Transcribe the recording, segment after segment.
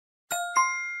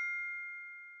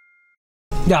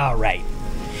All right.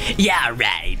 Yeah,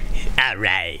 right. All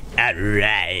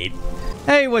right.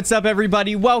 Hey, what's up,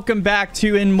 everybody? Welcome back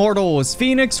to Immortals,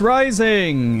 Fenyx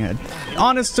Rising.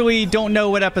 Honestly, don't know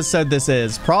what episode this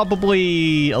is.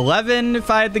 Probably 11, if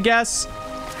I had to guess.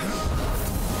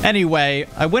 Anyway,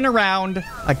 I went around,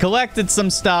 I collected some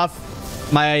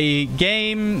stuff. My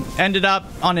game ended up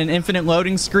on an infinite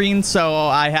loading screen, so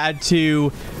I had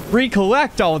to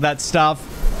recollect all of that stuff.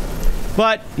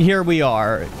 But here we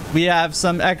are. We have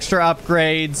some extra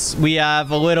upgrades. We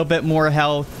have a little bit more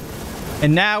health.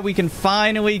 And now we can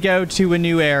finally go to a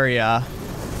new area.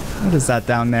 What is that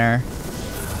down there?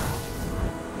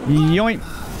 Yoink.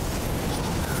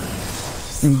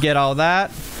 And get all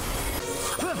that.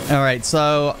 Alright,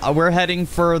 so we're heading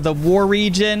for the war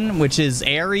region, which is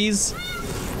Ares.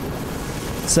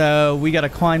 So we gotta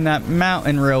climb that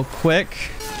mountain real quick.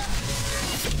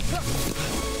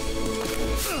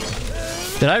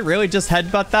 Did I really just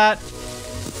headbutt that? I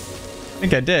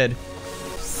think I did.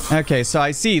 Okay, so I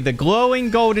see the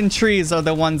glowing golden trees are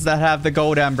the ones that have the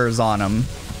gold embers on them.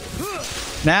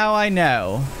 Now I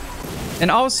know.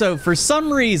 And also, for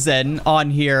some reason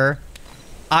on here,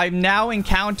 I'm now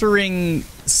encountering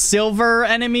silver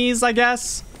enemies, I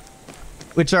guess.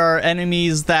 Which are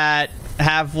enemies that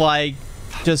have, like,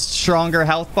 just stronger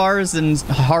health bars and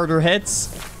harder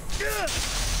hits.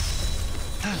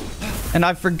 And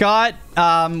I forgot,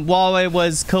 while I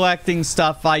was collecting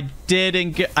stuff, I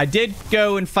did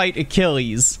go and fight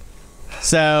Achilles.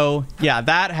 So, yeah,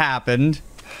 that happened.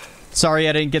 Sorry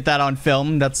I didn't get that on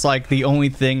film. That's, like, the only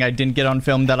thing I didn't get on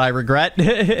film that I regret.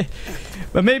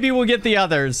 But maybe we'll get the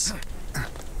others.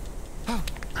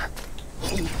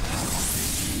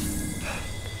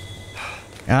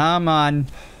 Come on.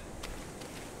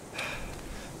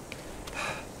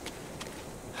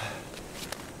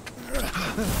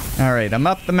 Alright, I'm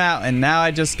up the mountain. Now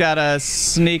I just gotta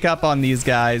sneak up on these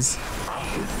guys.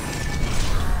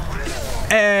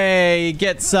 Hey,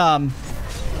 get some.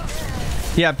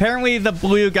 Yeah, apparently the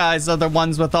blue guys are the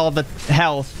ones with all the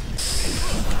health.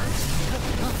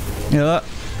 Yeah.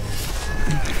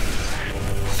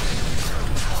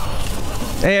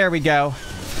 There we go.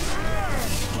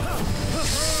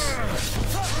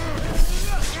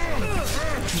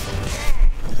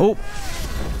 Oh.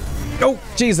 Oh,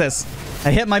 Jesus. I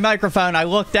hit my microphone. I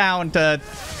looked down to,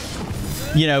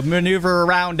 you know, maneuver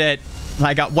around it. And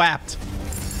I got whapped.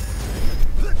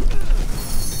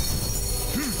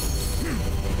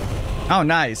 Oh,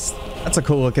 nice. That's a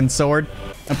cool looking sword.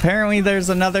 Apparently there's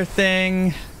another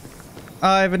thing.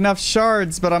 I have enough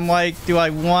shards, but I'm like, do I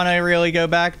want to really go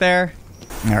back there?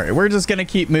 All right, we're just going to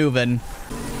keep moving.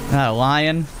 A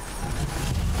lion.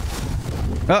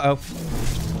 Uh-oh.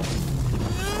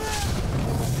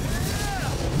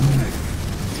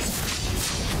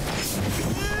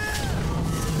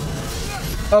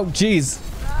 Oh, geez.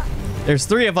 There's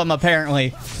 3 of them, apparently.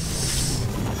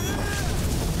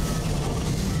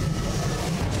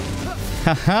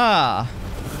 Haha.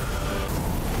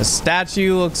 The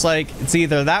statue looks like it's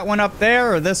either that one up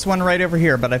there or this one right over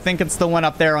here, but I think it's the one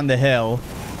up there on the hill.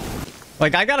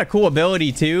 Like, I got a cool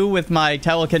ability, too, with my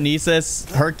telekinesis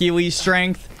Hercules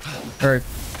strength. Or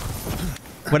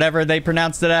whatever they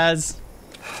pronounced it as.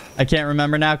 I can't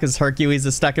remember now because Hercules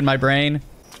is stuck in my brain.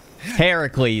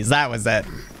 Heracles, that was it.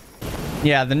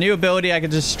 Yeah, the new ability, I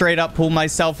could just straight up pull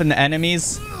myself into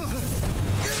enemies.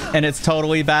 And it's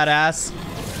totally badass.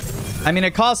 I mean,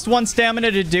 it costs 1 stamina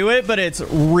to do it, but it's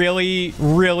really,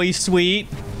 really sweet.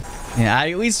 Yeah, I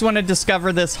at least want to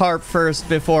discover this harp first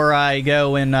before I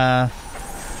go and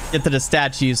get to the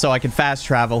statue so I can fast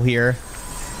travel here.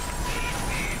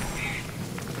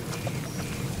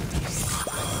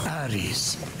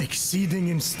 Ares, exceeding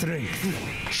in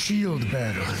strength, shield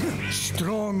bearer,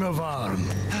 strong of arm,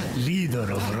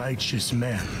 leader of righteous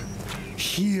men.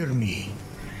 Hear me.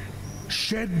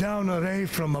 Shed down a ray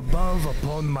from above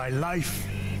upon my life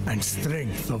and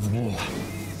strength of war.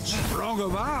 Strong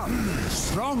of arm,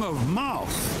 strong of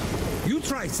mouth. You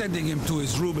try sending him to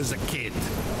his room as a kid.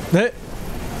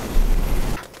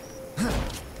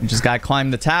 You just gotta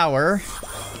climb the tower.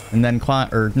 And then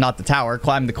climb, or not the tower,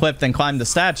 climb the cliff, then climb the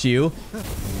statue.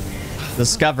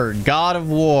 Discovered God of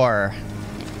War.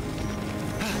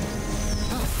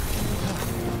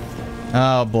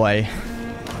 Oh boy.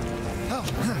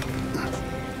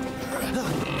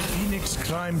 Fenyx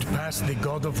climbed past the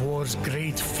God of War's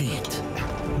great feet,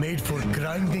 made for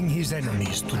grinding his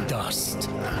enemies to dust.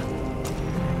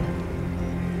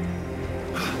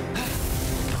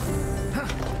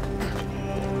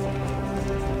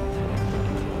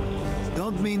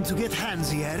 Don't mean to get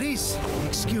handsy, Ares.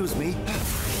 Excuse me.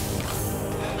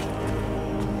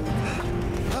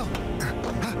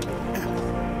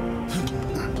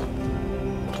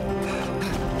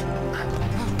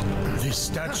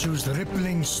 statue's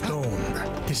rippling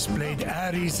stone displayed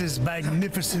Ares'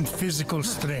 magnificent physical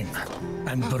strength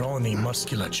and brawny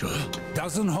musculature.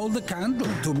 Doesn't hold a candle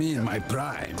to me in my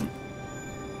prime.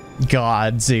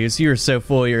 God, Zeus, you're so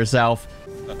full of yourself.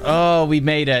 Oh, we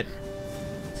made it.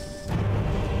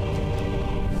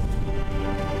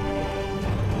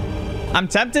 I'm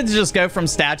tempted to just go from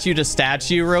statue to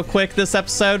statue real quick this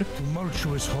episode.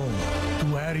 Tumultuous home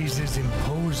to Ares'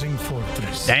 imposing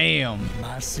fortress. Damn.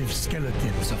 Massive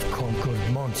skeletons of conquered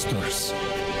monsters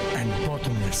and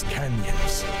bottomless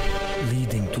canyons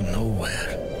leading to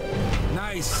nowhere.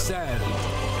 Nice sail.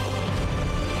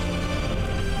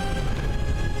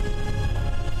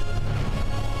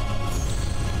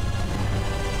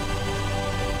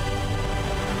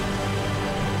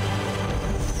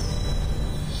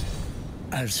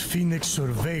 As Fenyx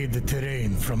surveyed the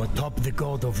terrain from atop the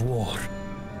god of war,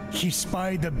 he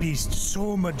spied a beast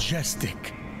so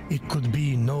majestic it could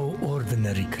be no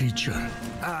ordinary creature.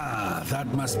 Ah, that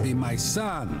must be my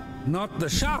son. Not the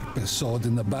sharpest sword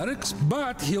in the barracks,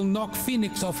 but he'll knock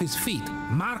Fenyx off his feet.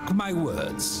 Mark my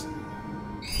words.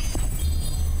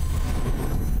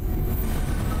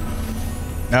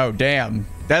 Oh, damn.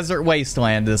 Desert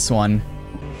Wasteland, this one.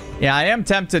 Yeah, I am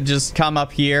tempted to just come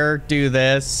up here, do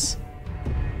this,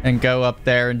 and go up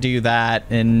there and do that,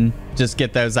 and just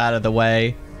get those out of the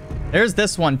way. There's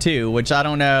this one, too, which I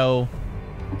don't know,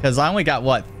 because I only got,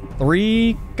 what,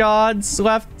 3 gods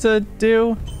left to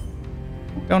do?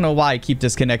 Don't know why I keep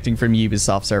disconnecting from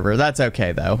Ubisoft server. That's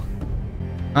okay, though.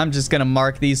 I'm just gonna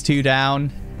mark these 2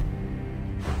 down.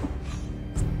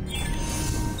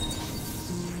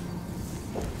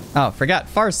 Oh, forgot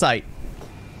Farsight.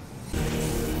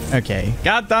 Okay,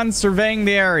 got done surveying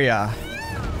the area.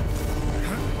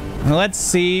 Let's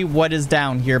see what is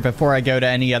down here before I go to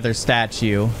any other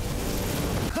statue.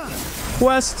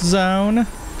 Quest zone.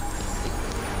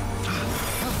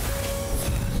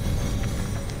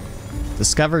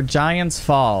 Discover Giant's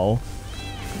Fall.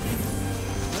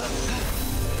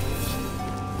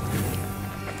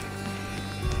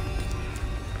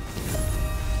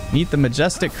 Meet the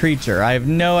majestic creature. I have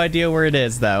no idea where it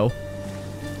is, though.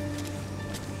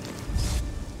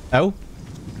 Oh.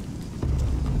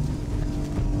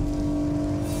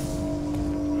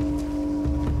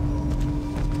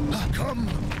 Come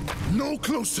no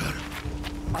closer.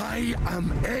 I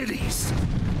am Ares,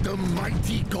 the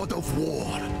mighty god of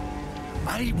war.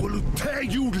 I will tear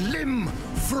you limb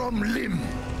from limb.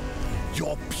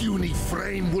 Your puny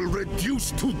frame will reduce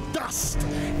to dust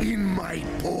in my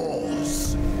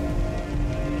paws.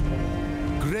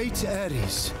 Great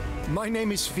Ares, my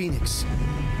name is Fenyx.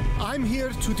 I'm here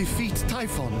to defeat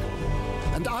Typhon,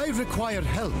 and I require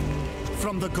help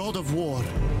from the god of war.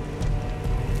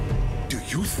 Do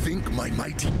you think my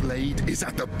mighty blade is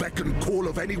at the beck and call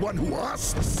of anyone who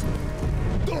asks?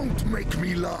 Don't make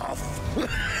me laugh.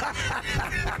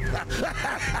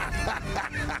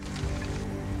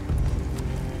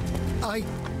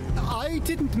 I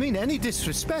didn't mean any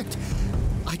disrespect.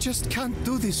 I just can't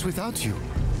do this without you.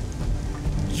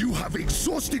 You have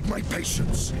exhausted my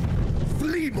patience.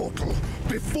 Flee, mortal,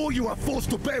 before you are forced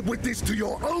to bear witness to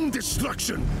your own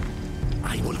destruction.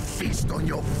 I will feast on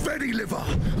your very liver,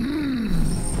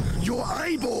 your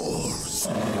eyeballs,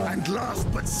 and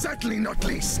last but certainly not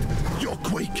least, your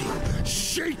quaking,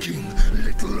 shaking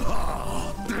little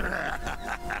heart.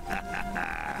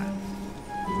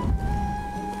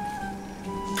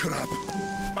 Crap.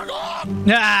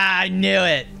 Ah, I knew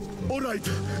it. All right,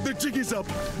 the jig is up.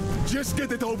 Just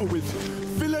get it over with.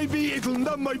 Fillet me, it'll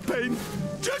numb my pain.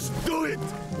 Just do it.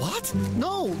 What?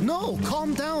 No,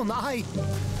 calm down.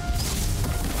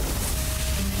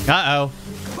 Uh-oh.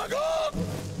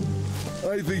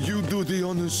 Either you do the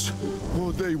honors,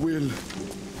 or they will.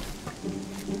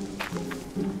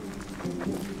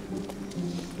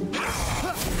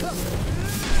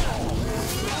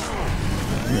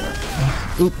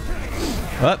 Oop.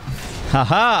 Up.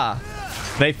 Haha.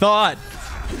 They thought.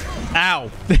 Ow.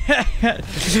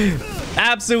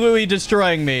 Absolutely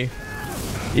destroying me.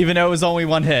 Even though it was only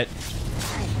 1 hit.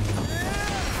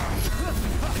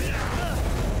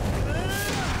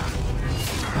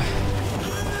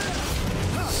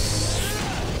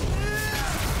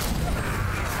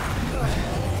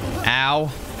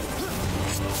 Ow.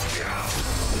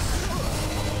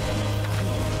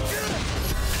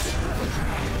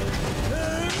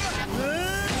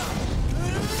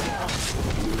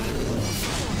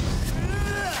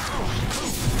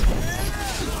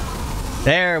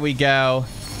 There we go.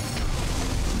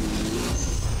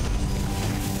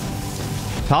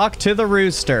 Talk to the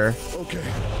rooster. Okay,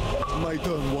 my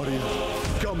turn, warrior.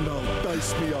 Come now,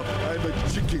 dice me up. I'm a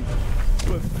chicken.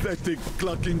 Pathetic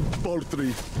clucking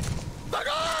poultry.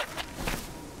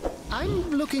 I'm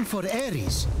looking for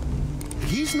Ares.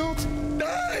 He's not?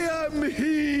 I am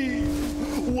he!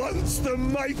 Once the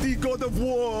mighty god of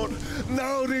war,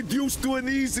 now reduced to an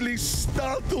easily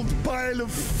startled pile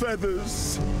of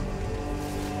feathers.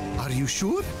 Are you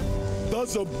sure?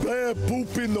 Does a bear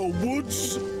poop in the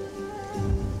woods?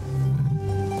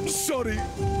 Sorry.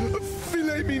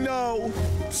 Fillet me now.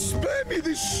 Spare me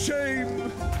this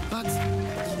shame. But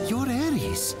you're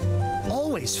Ares.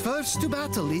 Always first to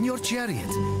battle in your chariot.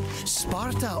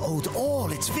 Sparta owed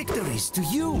all its victories to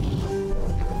you.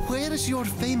 Where is your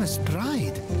famous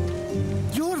pride?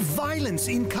 Your violence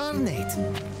incarnate.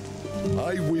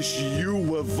 I wish you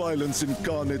were violence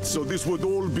incarnate so this would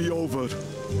all be over.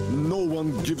 No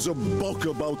one gives a buck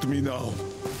about me now.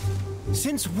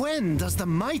 Since when does the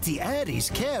mighty Ares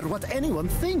care what anyone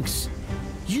thinks?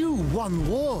 You won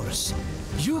wars.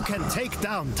 You can take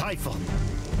down Typhon.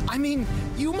 I mean,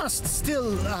 you must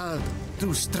still,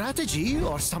 do strategy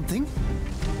or something.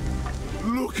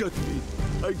 Look at me.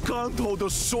 I can't hold a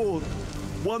sword.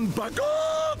 One back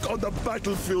on the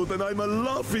battlefield and I'm a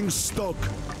laughing stock.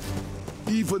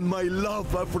 Even my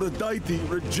love, Aphrodite,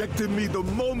 rejected me the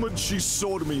moment she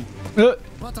saw me.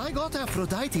 But I got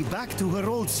Aphrodite back to her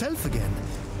old self again.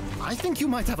 I think you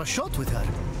might have a shot with her.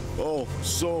 Oh,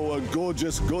 so a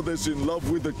gorgeous goddess in love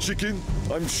with a chicken?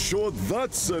 I'm sure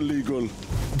that's illegal.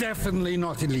 Definitely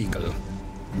not illegal.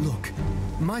 Look,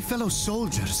 my fellow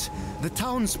soldiers, the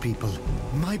townspeople,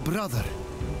 my brother,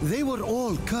 they were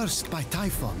all cursed by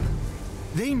Typhon.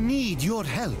 They need your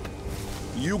help.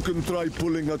 You can try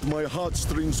pulling at my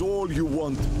heartstrings all you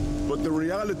want, but the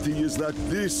reality is that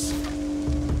this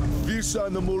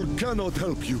animal cannot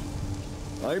help you.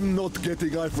 I'm not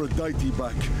getting Aphrodite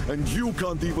back, and you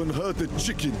can't even hurt a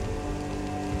chicken.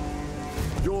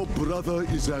 Your brother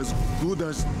is as good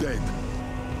as dead.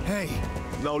 Hey.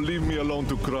 Now leave me alone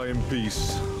to cry in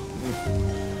peace.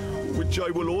 Which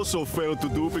I will also fail to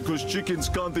do because chickens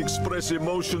can't express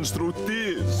emotions through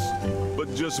tears,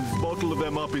 but just bottle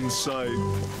them up inside.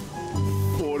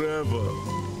 Forever.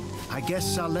 I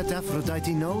guess I'll let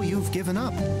Aphrodite know you've given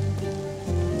up.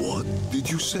 What did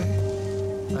you say?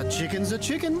 A chicken's a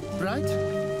chicken, right?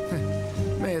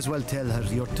 May as well tell her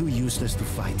you're too useless to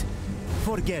fight.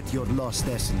 Forget your lost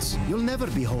essence. You'll never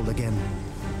be whole again.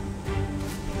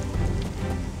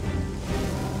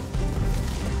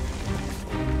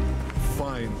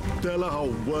 Fine. Tell her how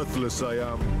worthless I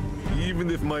am. Even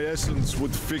if my essence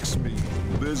would fix me,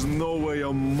 there's no way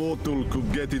a mortal could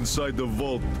get inside the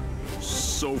vault.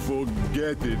 So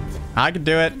forget it. I could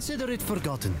do it. Consider it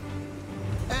forgotten.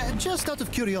 Just out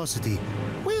of curiosity,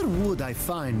 where would I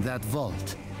find that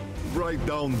vault? Right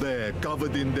down there,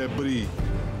 covered in debris.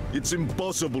 It's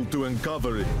impossible to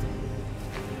uncover it.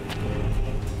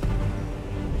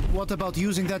 What about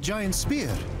using that giant spear?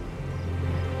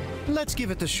 Let's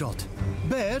give it a shot.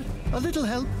 Bear, a little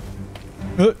help?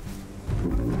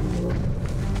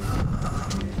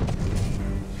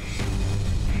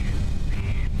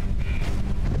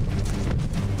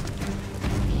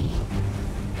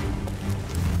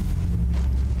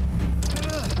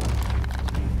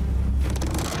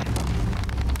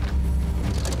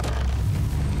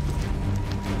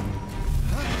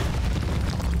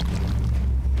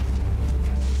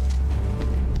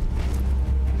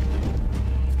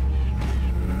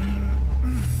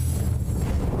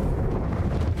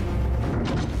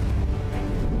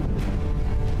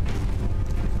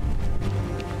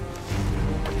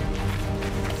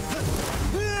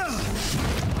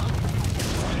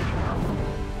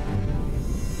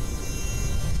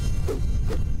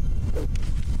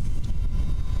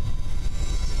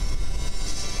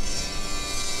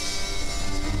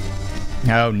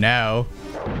 Oh no.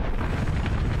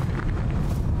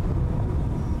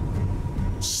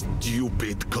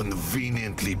 Stupid,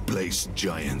 conveniently placed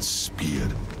giant spear.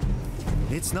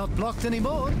 It's not blocked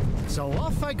anymore, so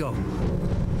off I go.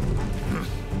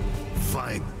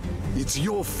 Fine. It's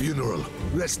your funeral.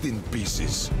 Rest in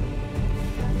pieces.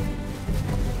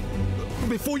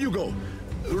 Before you go,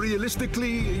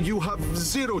 realistically, you have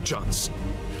 0 chance.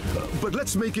 But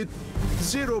let's make it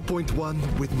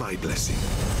 0.1 with my blessing.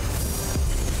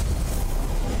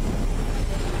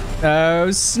 Oh,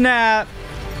 snap.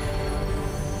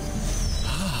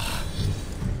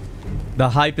 The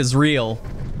hype is real.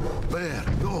 Bear,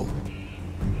 no.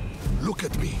 Look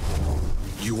at me.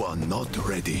 You are not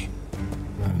ready.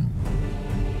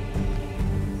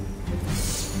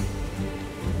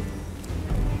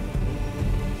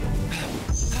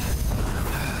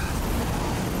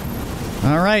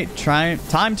 All right,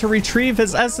 time to retrieve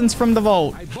his essence from the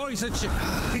vault. My boy's a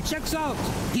chicken. It checks out.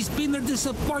 He's been a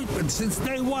disappointment since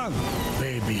day one.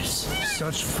 Babies,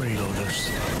 such freeloaders.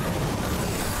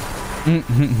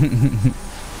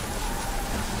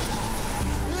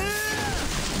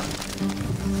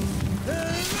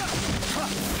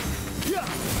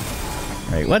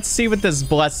 Alright, let's see what this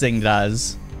blessing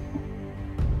does.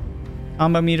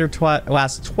 Combo meter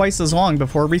lasts twice as long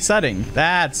before resetting.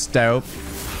 That's dope.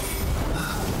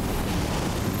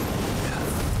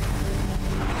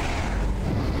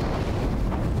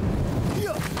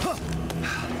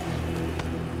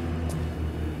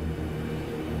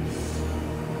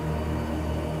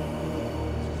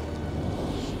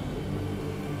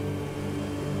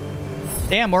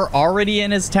 Damn, we're already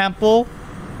in his temple.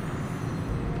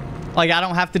 Like, I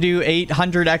don't have to do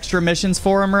 800 extra missions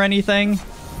for him or anything.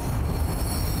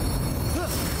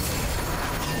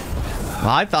 Well,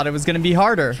 I thought it was going to be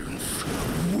harder.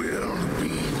 Will be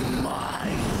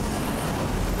mine.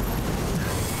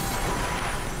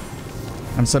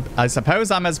 I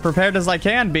suppose I'm as prepared as I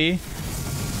can be.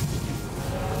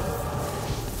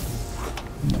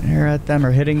 Air at them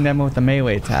or hitting them with a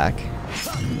melee attack.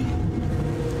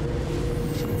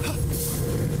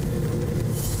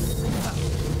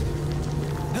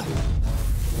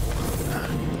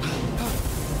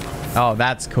 Oh,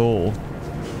 that's cool.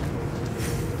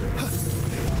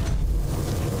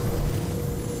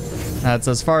 That's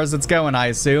as far as it's going, I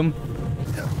assume.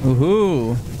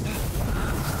 Woohoo.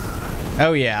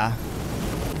 Oh, yeah.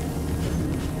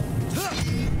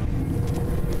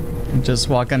 Just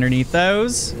walk underneath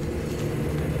those.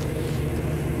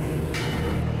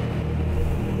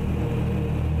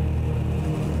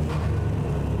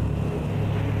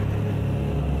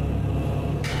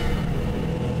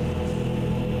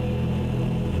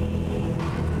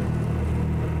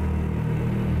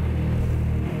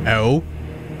 Oh.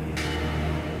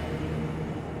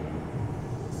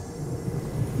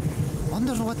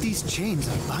 Wonder what these chains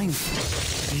are bind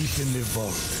for. Deep in the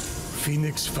vault,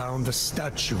 Fenyx found a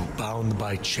statue bound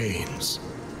by chains,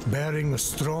 bearing a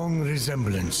strong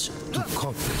resemblance to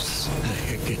Compass,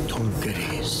 the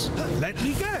Hecatoncheires. Let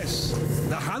me guess.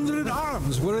 The 100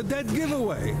 arms were a dead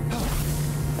giveaway.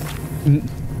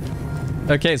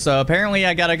 Okay, so apparently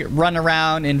I gotta run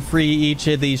around and free each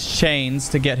of these chains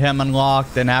to get him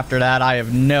unlocked, and after that I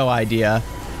have no idea.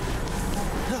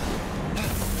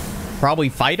 Probably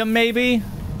fight him, maybe?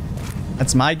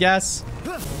 That's my guess.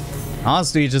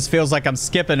 Honestly, it just feels like I'm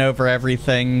skipping over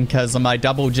everything because of my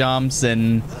double jumps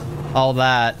and all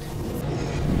that.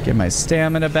 Get my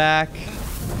stamina back.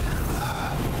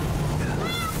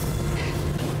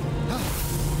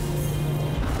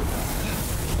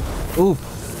 Ooh.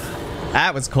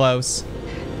 That was close.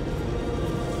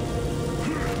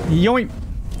 Yoink.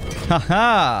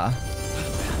 Haha.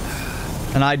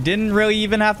 And I didn't really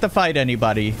even have to fight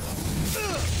anybody.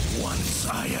 Once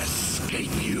I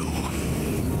escape you,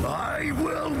 I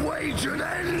will wage an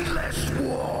endless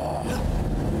war.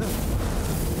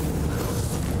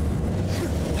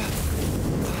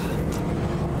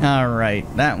 All right,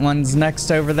 that one's next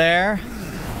over there.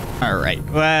 All right,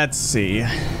 let's see.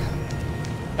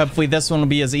 Hopefully this one will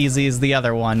be as easy as the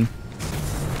other one.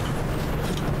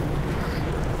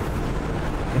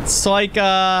 It's like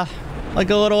a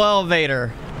little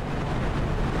elevator.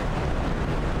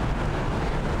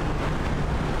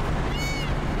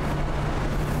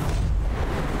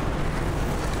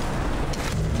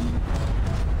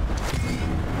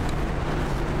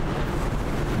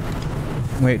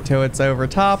 Wait till it's over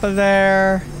top of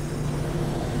there.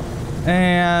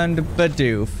 And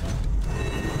badoof.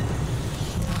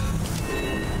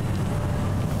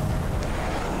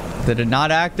 Did it not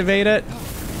activate it?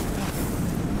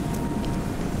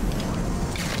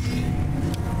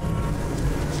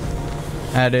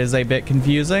 That is a bit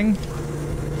confusing.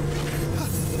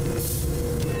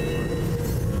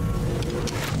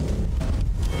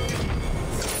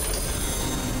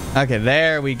 Okay,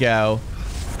 there we go.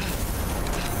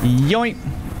 Yoink.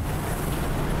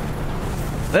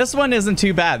 This one isn't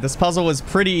too bad. This puzzle is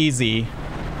pretty easy.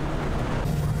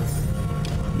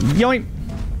 Yoink.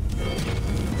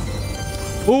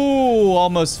 Ooh,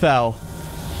 almost fell.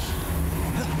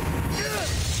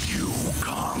 You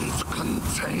can't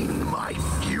contain my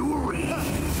fury.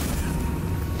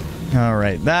 All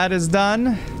right, that is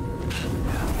done.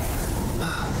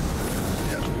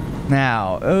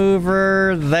 Now,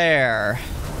 over there.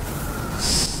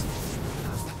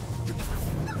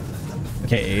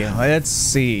 Okay, let's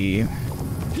see.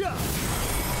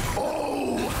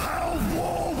 Oh, how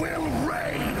war will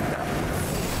reign!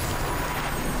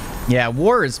 Yeah,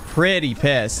 War is pretty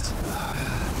pissed.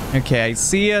 Okay, I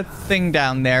see a thing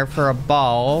down there for a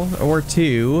ball or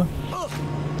two.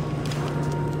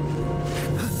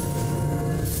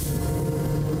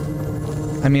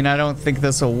 I mean, I don't think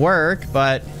this will work,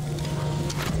 but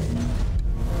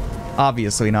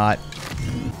obviously not.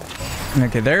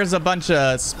 Okay, there's a bunch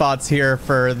of spots here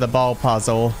for the ball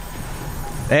puzzle.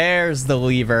 There's the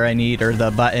lever I need, or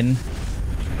the button.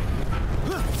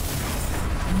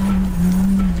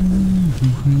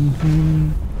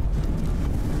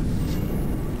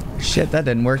 Shit, that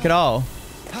didn't work at all.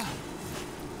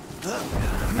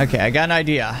 Okay, I got an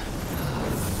idea.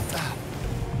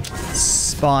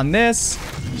 Spawn this.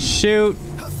 Shoot.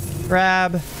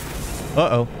 Grab.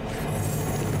 Uh-oh.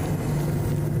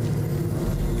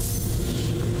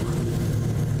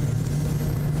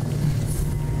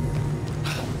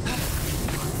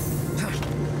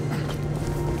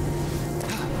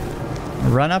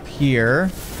 Run up here.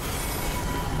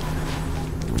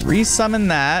 Resummon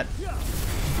that.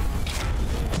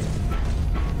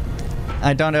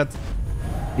 I don't have...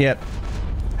 Yep.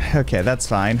 Okay, that's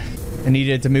fine. I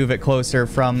needed to move it closer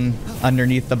from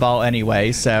underneath the ball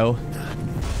anyway, so...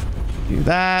 Do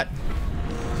that.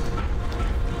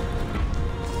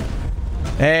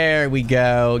 There we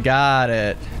go. Got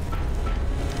it.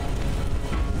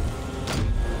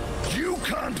 You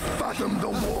can't fathom the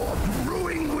war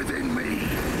brewing within me.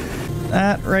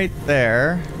 That right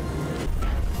there.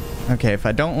 Okay, if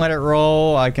I don't let it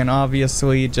roll, I can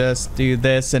obviously just do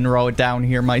this and roll it down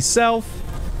here myself.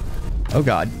 Oh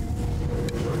god.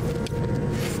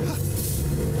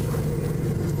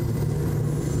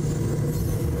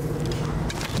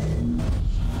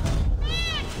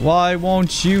 Why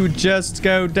won't you just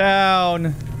go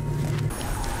down?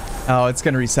 Oh, it's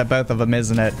gonna reset both of them,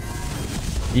 isn't it?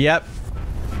 Yep.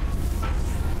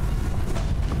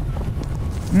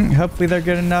 Hopefully they're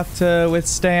good enough to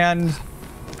withstand.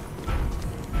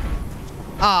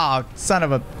 Oh, son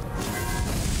of a...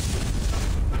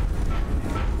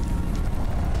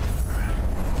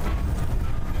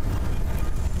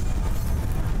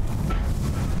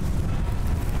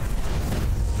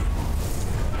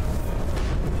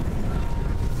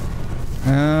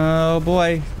 Oh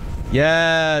boy.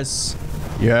 Yes.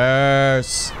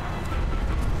 Yes.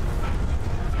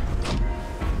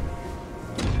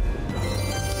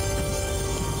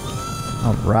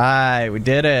 All right, we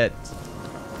did it.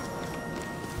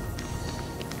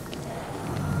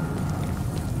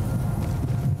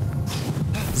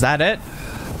 Is that it?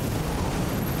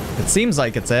 It seems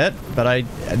like it's it, but I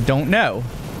don't know.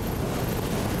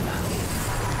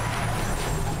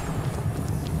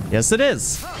 Yes, it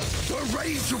is. The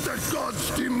rage of the gods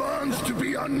demands to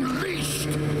be unleashed.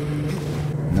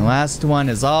 And the last one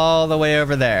is all the way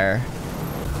over there.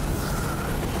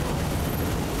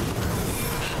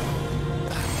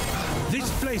 This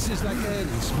place is like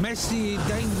Ares, messy,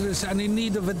 dangerous, and in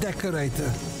need of a decorator.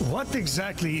 What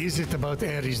exactly is it about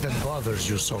Ares that bothers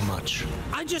you so much?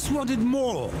 I just wanted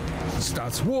more. He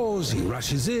starts wars, he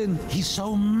rushes in. He's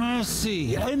so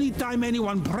messy. Anytime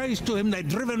anyone prays to him, they're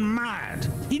driven mad.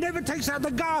 He never takes out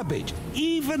the garbage,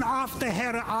 even after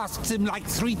Hera asks him like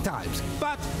 3 times.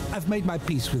 But I've made my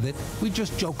peace with it. We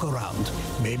just joke around.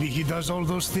 Maybe he does all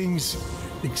those things,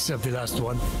 except the last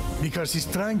one, because he's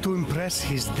trying to impress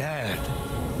his dad.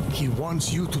 He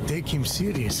wants you to take him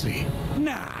seriously.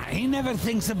 Nah, he never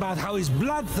thinks about how his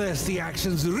bloodthirsty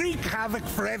actions wreak havoc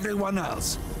for everyone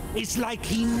else. It's like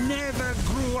he never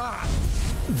grew up.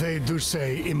 They do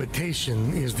say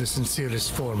imitation is the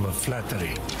sincerest form of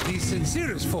flattery. The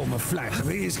sincerest form of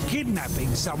flattery is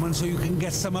kidnapping someone so you can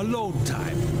get some alone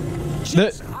time.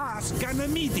 Just ask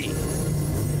Ganymede.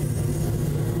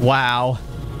 Wow.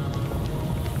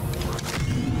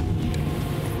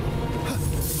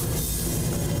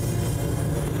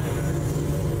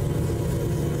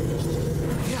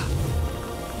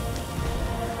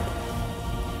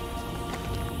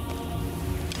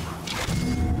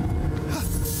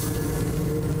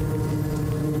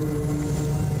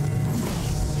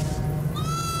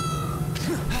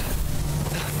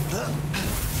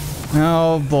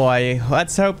 Oh boy,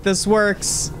 let's hope this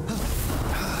works.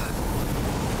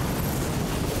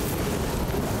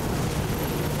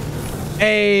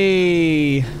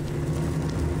 Hey!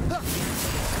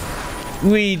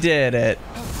 We did it.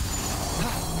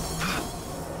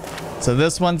 So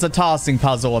this one's a tossing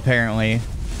puzzle, apparently.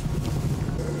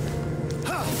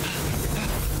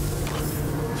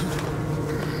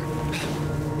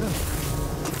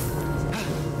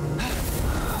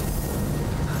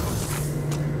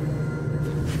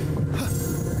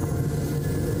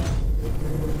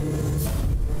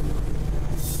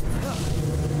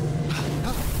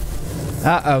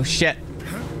 Uh-oh, shit.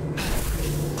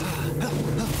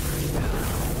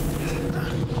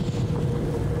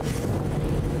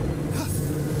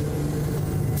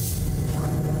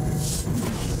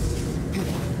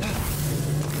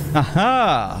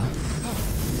 Aha!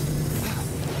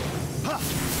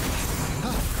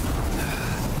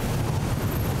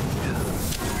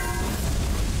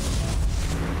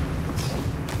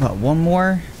 What, one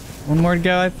more? One more to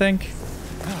go, I think.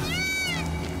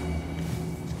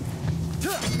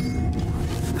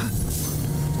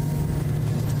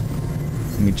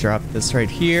 Let me drop this right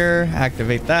here.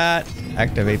 Activate that.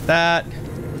 Activate that.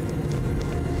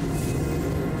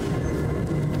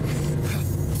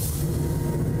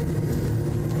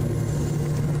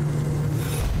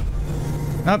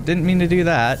 Oh, didn't mean to do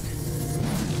that.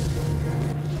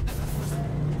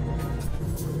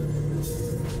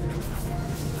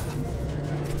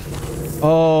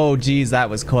 Oh, geez,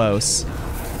 that was close.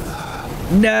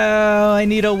 No, I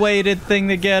need a weighted thing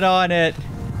to get on it.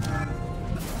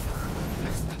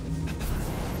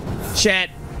 Shit.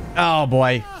 Oh,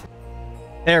 boy.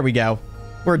 There we go.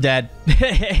 We're dead.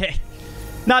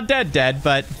 Not dead,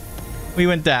 but we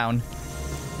went down.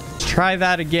 Try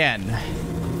that again.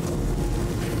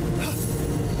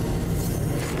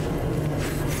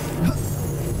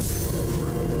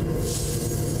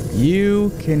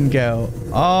 You can go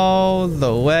all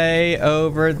the way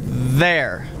over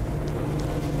there.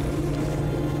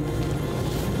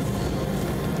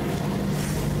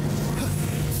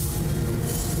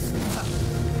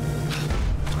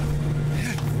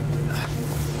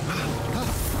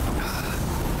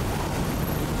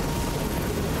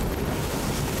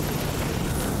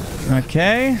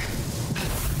 Okay.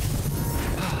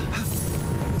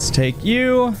 Let's take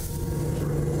you.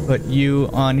 Put you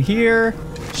on here.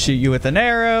 Shoot you with an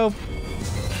arrow.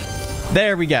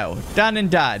 There we go. Done and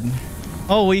done.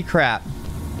 Holy crap.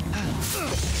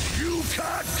 You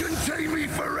can't contain me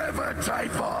forever,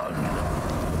 Typhon!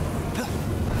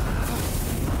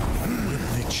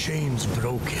 With the chains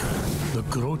broken, the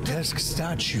grotesque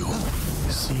statue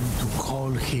seemed to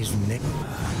call his name.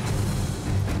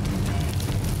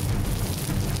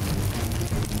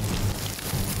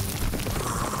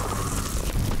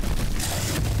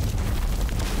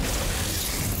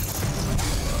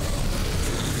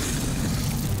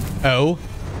 Oh.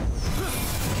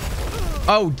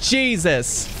 Oh,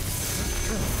 Jesus.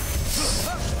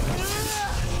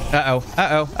 Uh-oh.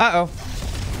 Uh-oh. Uh-oh.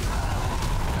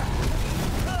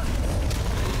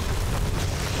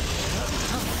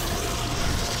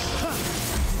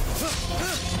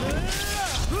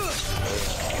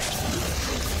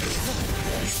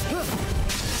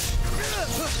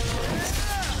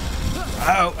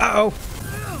 Uh-oh. Uh-oh.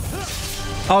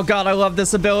 Oh, God, I love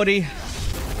this ability.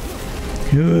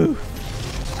 Uh-oh,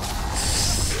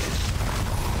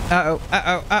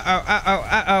 uh-oh, uh-oh, uh-oh,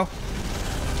 uh-oh.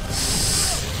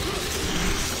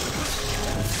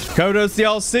 Kodos the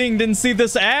All-Seeing didn't see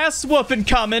this ass whooping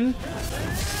coming.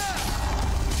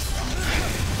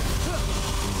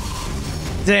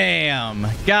 Damn,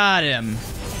 got him.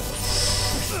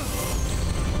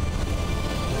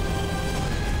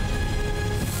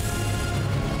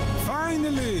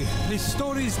 Finally, this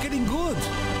story is getting good.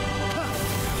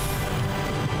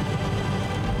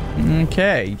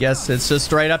 Okay, guess it's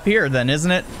just right up here then, isn't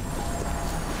it?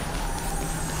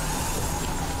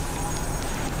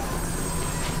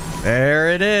 There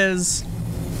it is.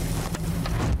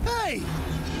 Hey!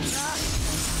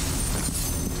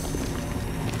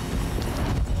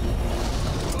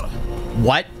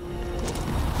 What?